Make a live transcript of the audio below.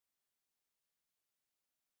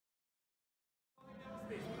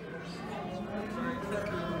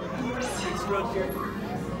BB-8.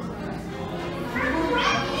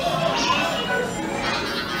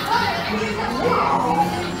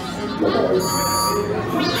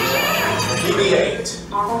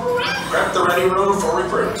 Prep the ready room for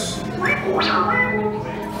recruits. Commander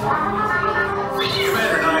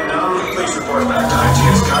 9-9, please report back to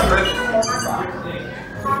ITS cockpit.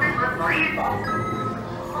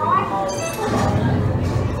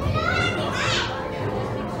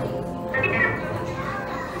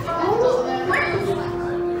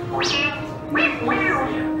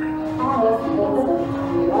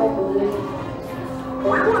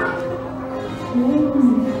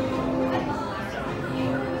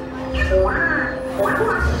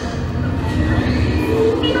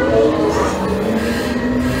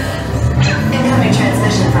 Incoming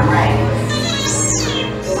transmission from Ray.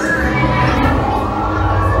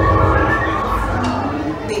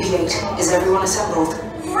 BB-8, is everyone assembled?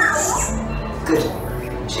 Good.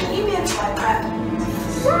 Shouldn't you be in flight prep?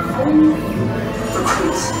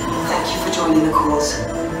 Recruits, thank you for joining the cause.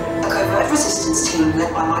 A covert resistance team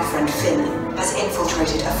led by my friend Finn has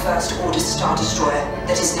infiltrated a First Order Star Destroyer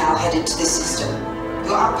that is now headed to this system.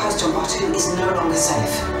 Your outpost on Batu is no longer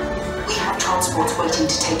safe. We have transports waiting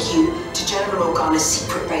to take you to General Organa's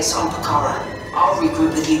secret base on Pakara. I'll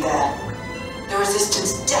regroup with you there. The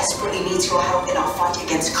Resistance desperately needs your help in our fight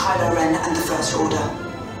against Kylo Ren and the First Order.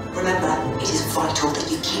 Remember, it is vital that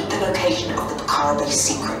you keep the location of the Pakara base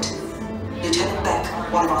secret. Lieutenant Beck,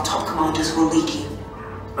 one of our top commanders, will lead you.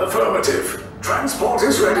 Affirmative. Transport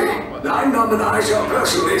is ready. 9-9 and I shall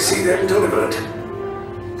personally see them delivered.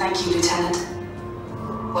 Thank you, Lieutenant.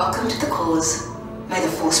 Welcome to the cause. May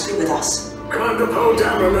the Force be with us. Commander Poe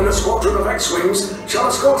Dameron and a squadron of X-Wings shall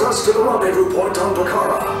escort us to the rendezvous point on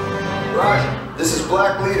Pakara. Roger. This is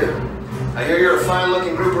Black Leader. I hear you're a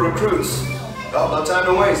fine-looking group of recruits. Well, no time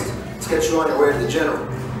to waste. Let's get you on your way to the General.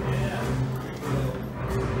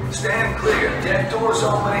 Stand clear. Deck doors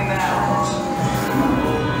opening now.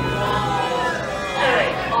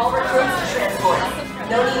 Alright, all recruits to transport.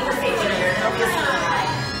 No need for safety here. No discipline.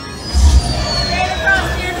 Straight across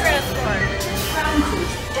to your transport. Ground crew,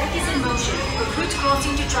 deck is in motion. Recruits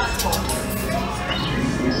crossing to transport.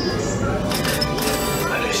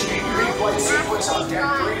 Initiate green flight sequence on deck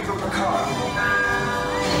 3 for Pakara.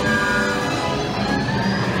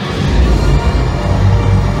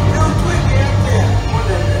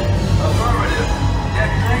 Affirmative.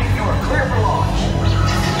 Deck 3, you are clear for launch.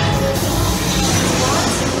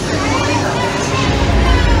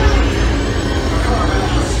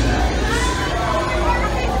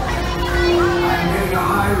 I'm getting a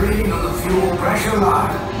high reading on the fuel pressure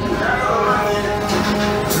line.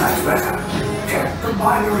 That's better. Check the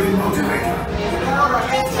binary motivator.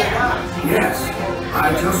 Yes,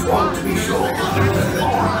 I just want to be sure.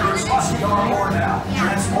 It's busting on board now.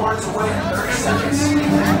 Transport is away in 30 seconds.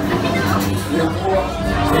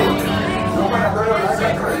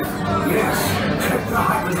 Yes, check the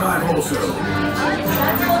hyperdrive also.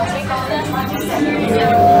 Transport take off in 20 seconds.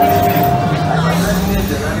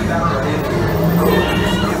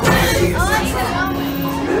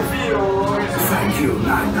 Thank you,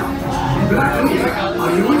 9-9. Black Leader,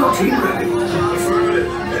 are you and your team ready? Affirmative.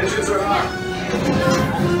 Engines are hot.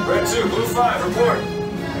 Red 2, Blue 5, report.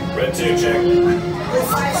 Red 2, check. Blue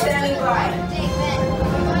 5 standing by.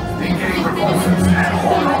 Beginning repulsors and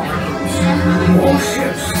hold on recruits. All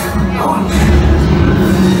ships, launch.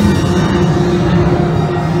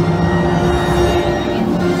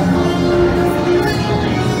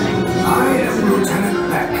 I am Lieutenant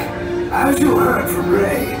Beck. As you heard from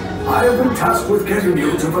Ray, I have been tasked with getting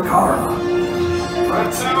you to Pakara.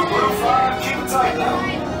 Red 2, Blue 5, keep it tight now.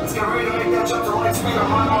 Let's get ready to make that jump to light speed on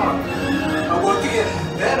my arm. I want to get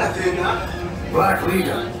that, I think, huh? Black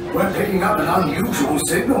Leader, we're picking up an unusual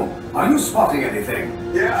signal. Are you spotting anything?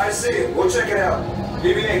 Yeah, I see it. We'll check it out.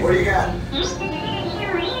 BB-8, what do you got?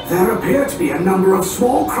 There appear to be a number of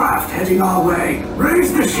small craft heading our way.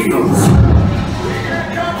 Raise the shields. We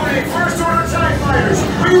got company, First Order TIE Fighters.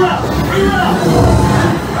 Reroute! Reroute!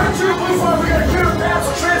 Red 2, Blue 5, we got a clear path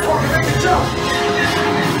so transport can make the jump.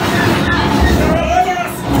 They're all over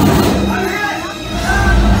us! I'm hit!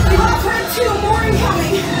 Block Red 2, more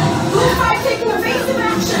incoming. Blue 5 taking evasive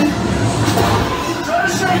action. Try to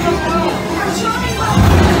shake them, Blue! I'm trying, but...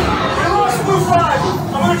 We lost Blue 5!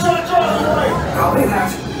 I'm gonna try to draw them away! Copy that.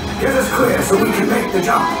 Get us clear so we can make the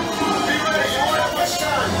jump. Be ready, you won't have much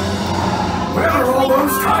time! Where are all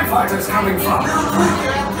those TIE fighters coming from?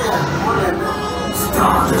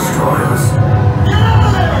 Star Destroyers. Get out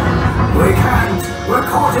of there! We can't. We're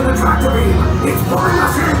caught in the tractor beam. It's pulling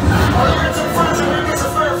us in. Our units in front of you, it's a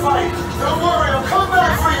fair fight. Don't worry, I'll come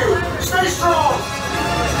back for you. Stay strong!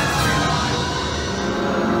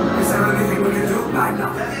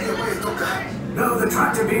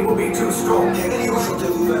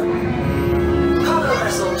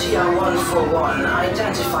 TR-141,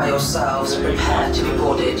 identify yourselves and prepare to be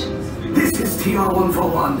boarded. This is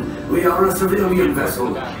TR-141. We are a civilian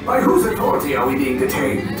vessel. By whose authority are we being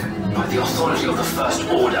detained? By the authority of the First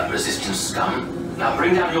Order, Resistance scum. Now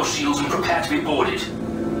bring down your shields and prepare to be boarded.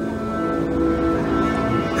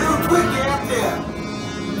 Little twig, get out there!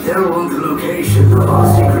 They'll want the location of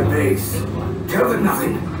our secret base. Tell them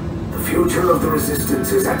nothing. The future of the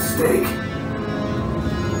Resistance is at stake.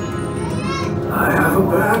 I have a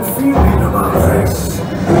bad feeling about this.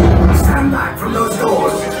 Stand back from those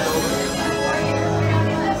doors.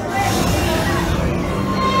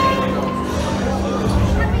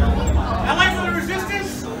 Allies of the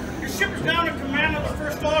Resistance, your ship is down in command of the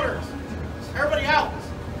First Order. Everybody out.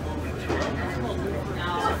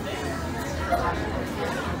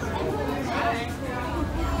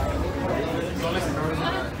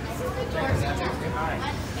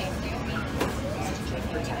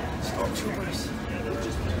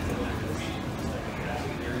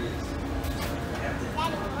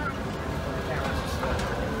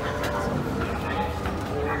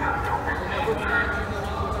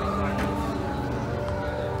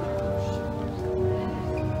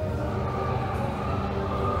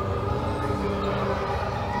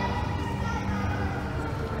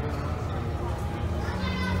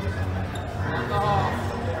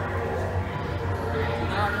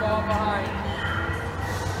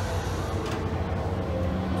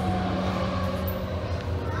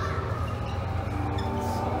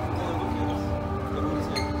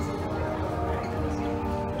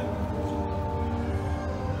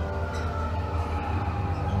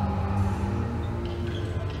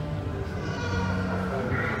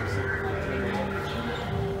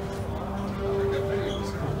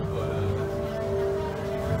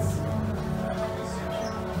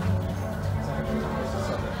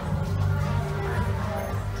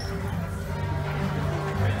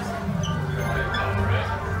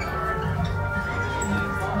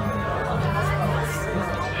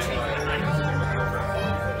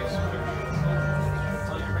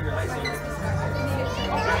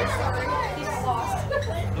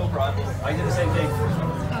 I did the same thing. I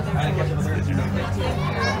had to catch up with her to do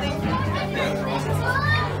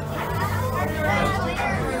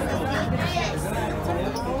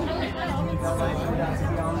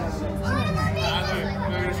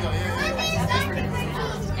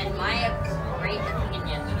In my great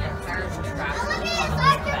opinion, the Empire's traffic.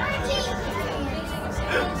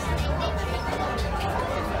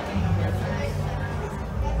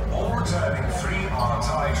 All returning 3R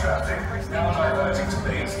tie traffic, now diverting to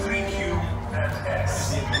bays 3Q and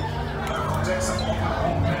S. Local deck support will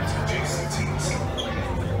augment adjacent teams.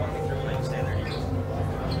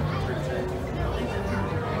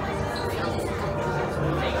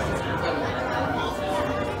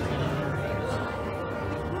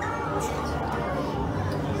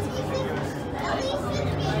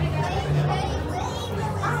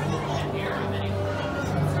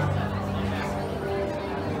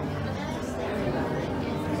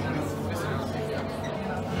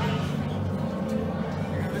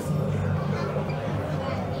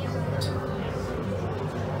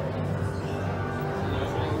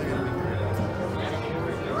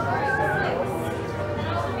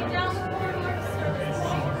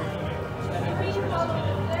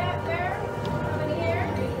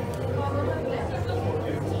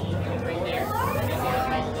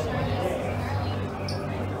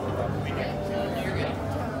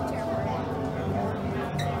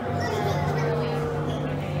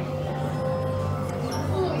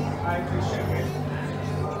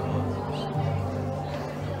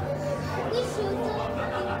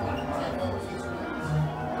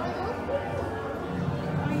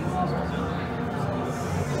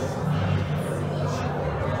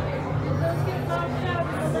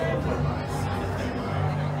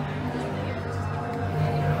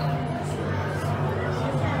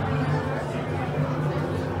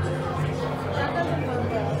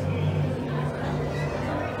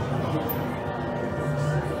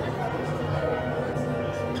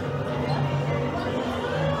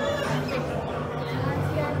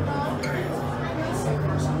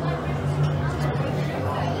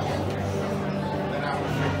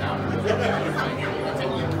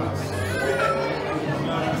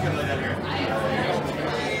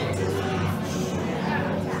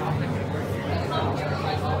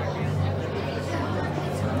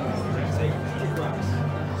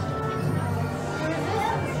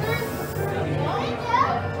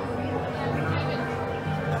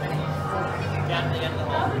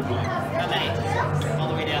 All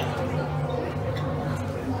the way down.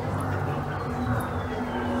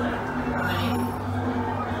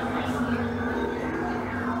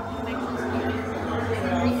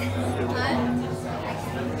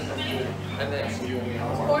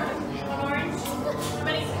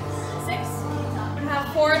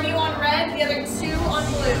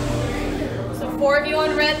 You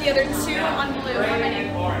on red, the other 2 on blue. How many?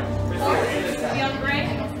 4? Be on gray?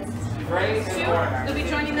 2. You'll be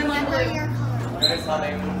joining them on blue.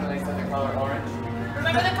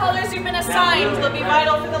 Remember the colors you've been assigned. They'll be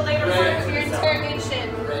vital for the later part of your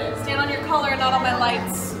interrogation. Stand on your color and not on my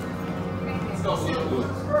lights.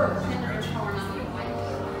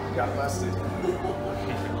 Got busted.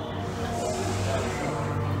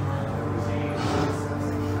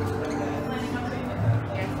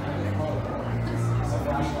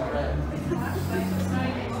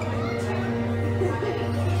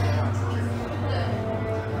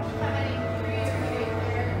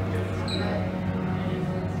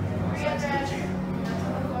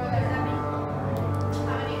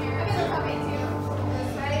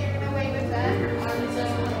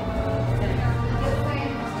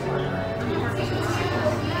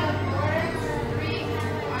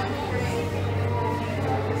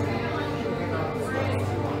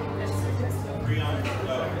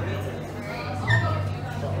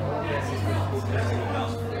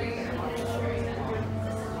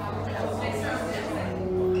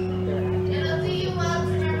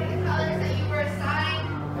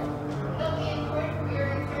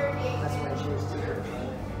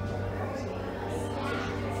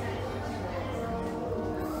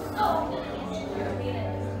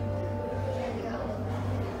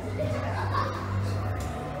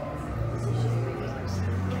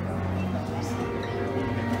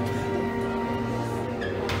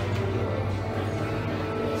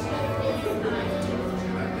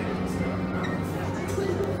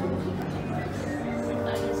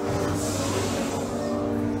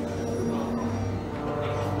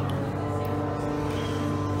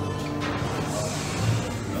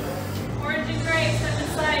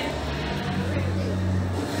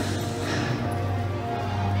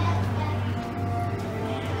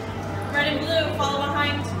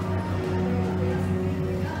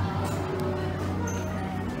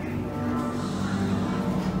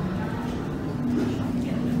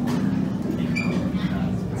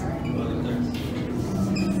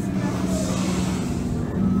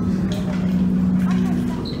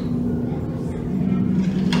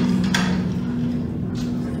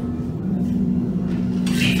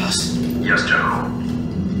 Yes, General.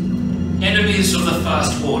 Enemies of the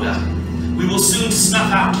First Order, we will soon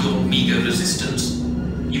snuff out your meager resistance.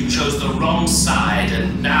 You chose the wrong side,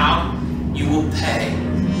 and now you will pay.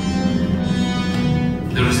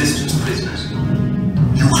 The Resistance prisoners.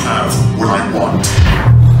 You have what I want.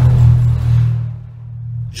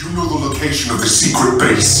 You know the location of the secret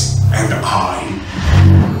base, and I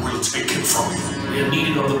will take it from you. We are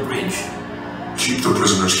needed on the bridge. Keep the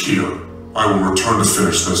prisoners here. I will return to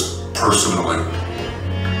finish this personally.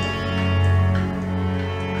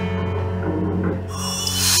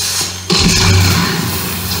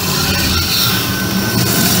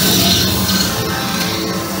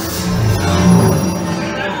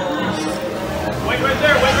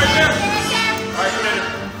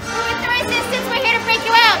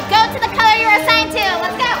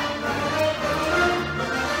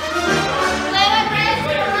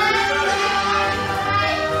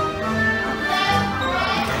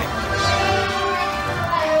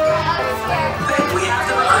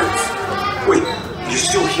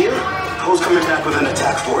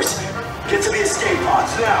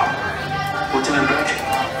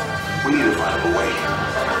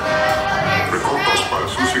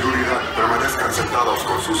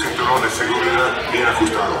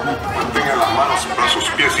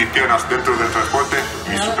 Dentro del transporte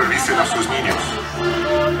y supervisen a sus niños.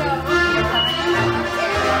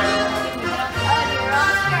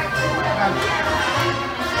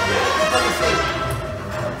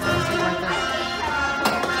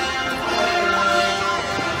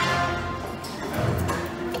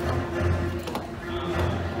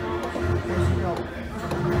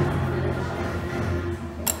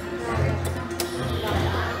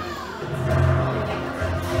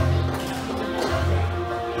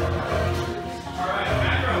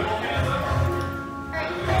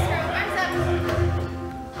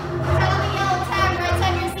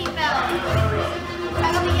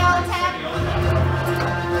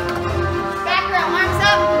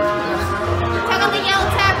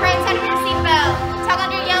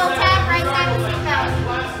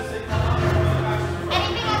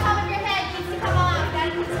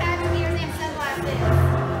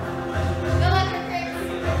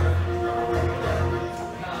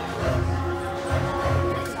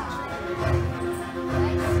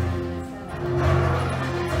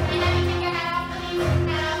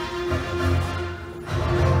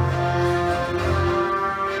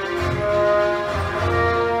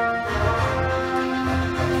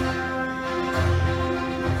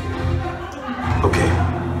 Okay.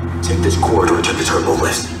 Take this corridor to the turbo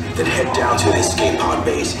lift, then head down to the escape pod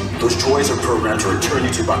base. Those droids are programmed to return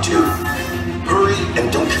you to Batuu. Hurry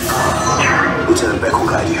and don't get caught. Lieutenant Beck will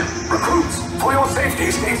guide you. Recruits, for your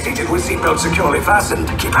safety, stay seated with seatbelts securely fastened.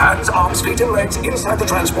 Keep hands, arms, feet, and legs inside the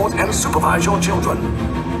transport and supervise your children.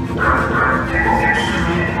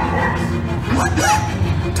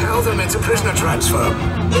 Tell them it's a prisoner transfer.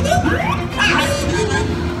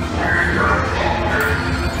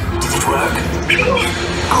 Did it work?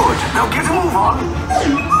 Good. Now get a move on.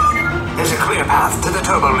 There's a clear path to the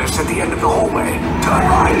turbo lifts at the end of the hallway. Turn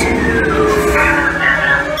right.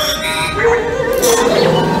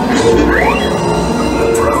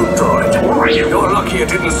 Drone droid. You're lucky it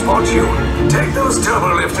didn't spot you. Take those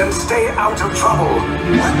turbo lifts and stay out of trouble.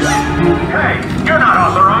 Hey, you're not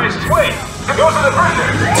authorized. Wait, those are the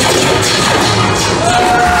prisoners.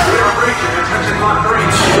 We are breaching attention lock 3.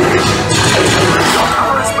 Your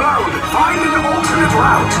cover is blown. Find an alternate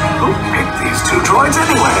route. Who picked these two droids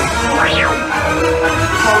anyway?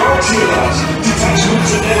 Hello, T-Logs. Detachment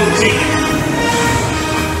to LD.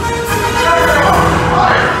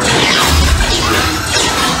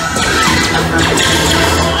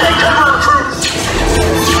 Take cover, recruits!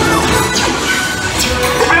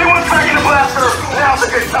 If anyone's packing a blaster, now's a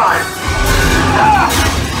good time. Ah!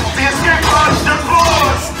 The escape pod's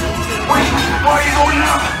deployed! Wait, why are you going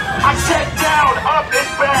up? I said down! Up is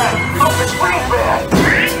bad! Up is real bad!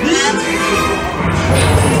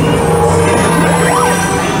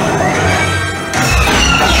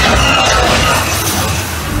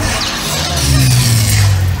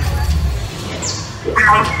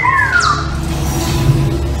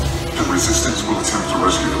 The Resistance will attempt to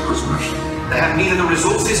rescue the prisoners. They have neither the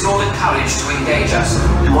resources nor the courage to engage us.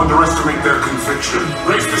 You underestimate their conviction.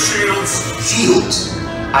 Raise the shields! Shields?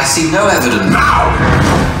 I see no evidence. Now!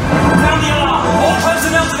 Sound the alarm! All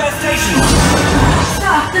personnel to their stations!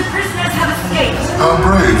 Sir, the prisoners have escaped. How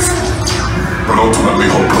brave, but ultimately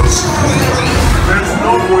hopeless. There's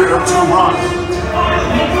nowhere to run!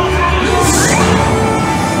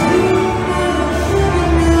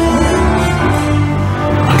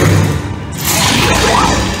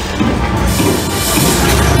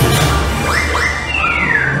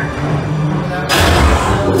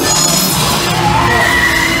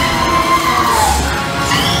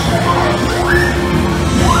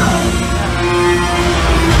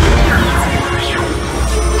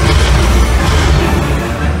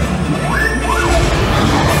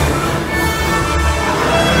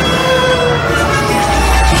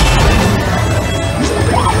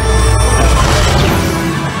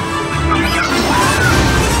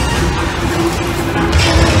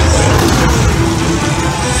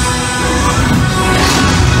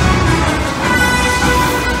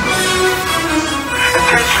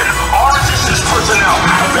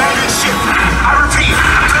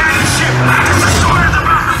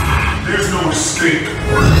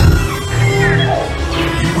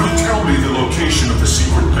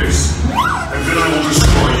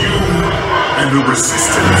 The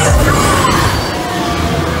Resistance.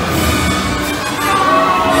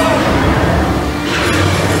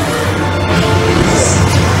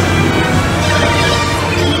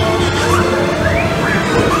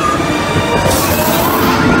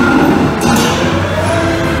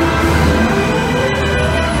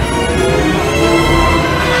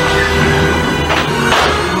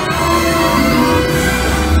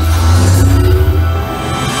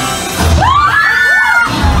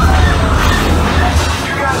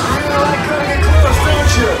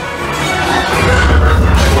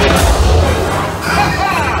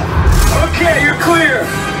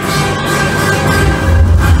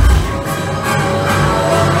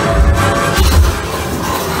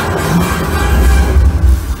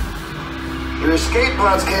 escape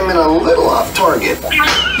pods came in a little off target.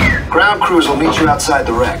 Ground crews will meet you outside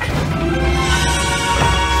the wreck.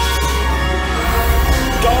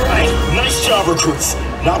 All right, nice job, recruits.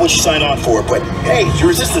 Not what you signed on for, but hey, you're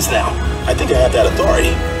resistance now. I think I have that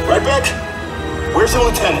authority. Right, Beck? Where's the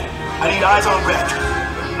lieutenant? I need eyes on Beck.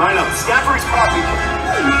 I know, Stafford's popping.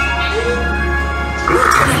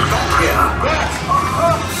 Lieutenant Beck here. Beck!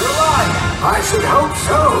 You're alive! I should hope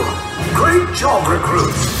so. Great job,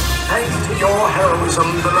 recruits. Thanks to your heroism,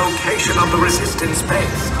 the location of the Resistance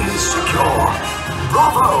base is secure.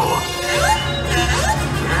 Bravo!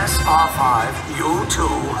 Yes, R5, you too.